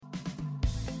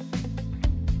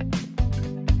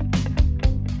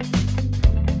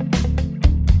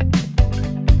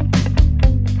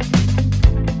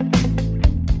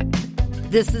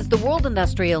This is the World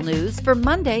Industrial News for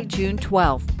Monday, June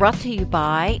 12th, brought to you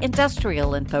by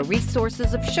Industrial Info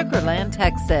Resources of Sugar Land,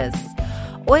 Texas.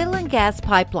 Oil and gas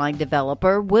pipeline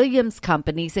developer Williams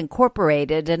Companies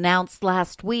Incorporated announced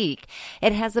last week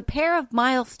it has a pair of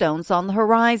milestones on the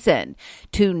horizon.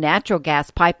 2 natural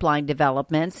gas pipeline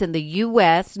developments in the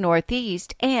U.S.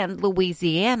 Northeast and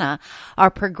Louisiana are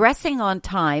progressing on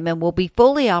time and will be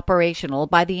fully operational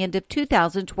by the end of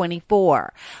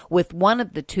 2024, with one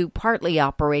of the 2 partly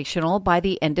operational by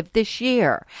the end of this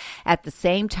year. At the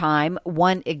same time,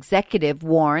 one executive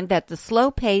warned that the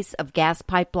slow pace of gas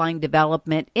pipeline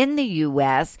development in the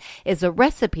U.S. is a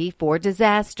recipe for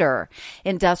disaster.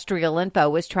 Industrial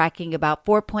Info is tracking about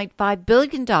 $4.5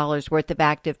 billion worth of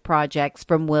active projects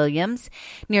from Williams,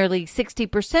 nearly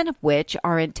 60% of which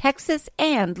are in Texas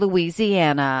and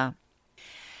Louisiana.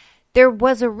 There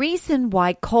was a reason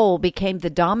why coal became the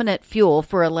dominant fuel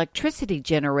for electricity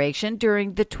generation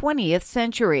during the 20th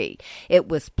century. It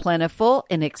was plentiful,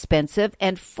 inexpensive,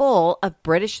 and full of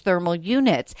British thermal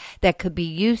units that could be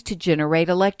used to generate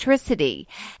electricity.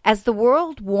 As the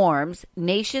world warms,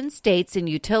 nations, states, and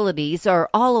utilities are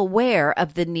all aware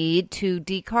of the need to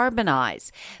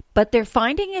decarbonize. But they're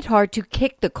finding it hard to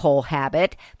kick the coal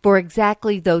habit for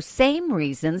exactly those same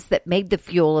reasons that made the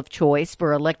fuel of choice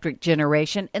for electric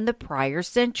generation in the prior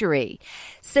century.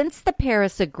 Since the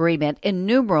Paris Agreement,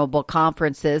 innumerable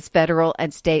conferences, federal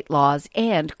and state laws,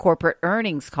 and corporate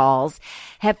earnings calls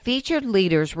have featured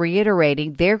leaders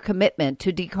reiterating their commitment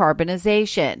to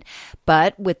decarbonization.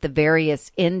 But with the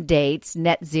various end dates,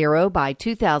 net zero by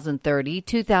 2030,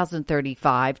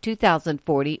 2035,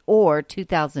 2040, or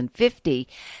 2050,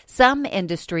 some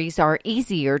industries are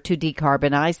easier to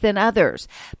decarbonize than others,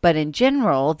 but in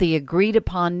general, the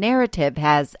agreed-upon narrative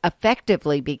has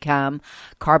effectively become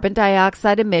carbon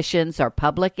dioxide emissions are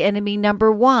public enemy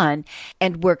number one,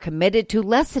 and we're committed to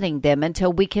lessening them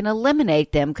until we can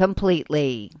eliminate them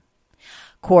completely.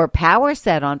 Core Power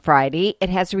said on Friday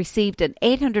it has received an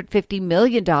 $850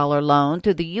 million loan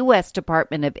through the U.S.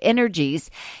 Department of Energy's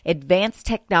Advanced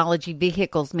Technology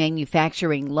Vehicles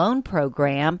Manufacturing Loan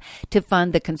Program to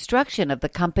fund the construction of the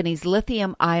company's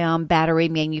lithium-ion battery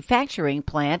manufacturing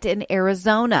plant in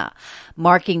Arizona,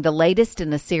 marking the latest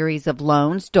in a series of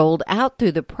loans doled out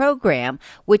through the program,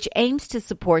 which aims to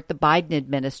support the Biden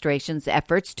administration's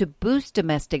efforts to boost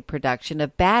domestic production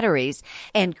of batteries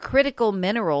and critical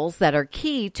minerals that are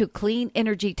key to clean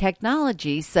energy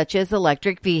technologies such as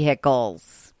electric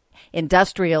vehicles.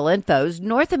 Industrial Info's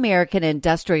North American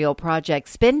Industrial Project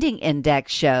Spending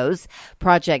Index shows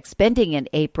project spending in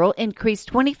April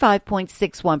increased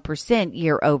 25.61%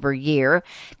 year over year,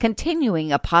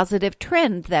 continuing a positive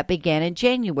trend that began in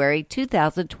January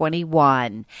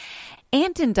 2021.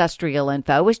 And Industrial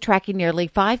Info is tracking nearly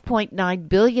 $5.9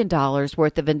 billion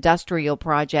worth of industrial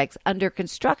projects under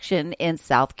construction in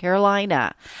South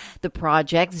Carolina. The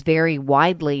projects vary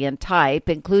widely in type,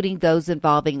 including those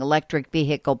involving electric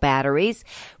vehicle batteries,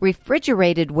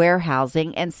 refrigerated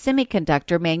warehousing, and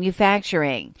semiconductor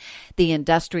manufacturing. The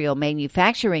industrial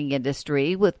manufacturing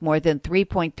industry, with more than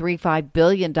 $3.35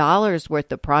 billion worth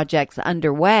of projects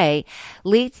underway,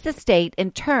 leads the state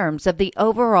in terms of the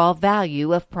overall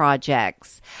value of projects.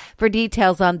 For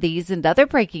details on these and other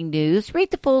breaking news, read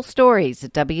the full stories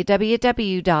at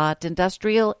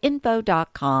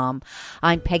www.industrialinfo.com.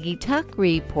 I'm Peggy Tuck,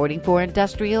 reporting for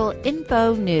Industrial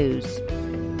Info News.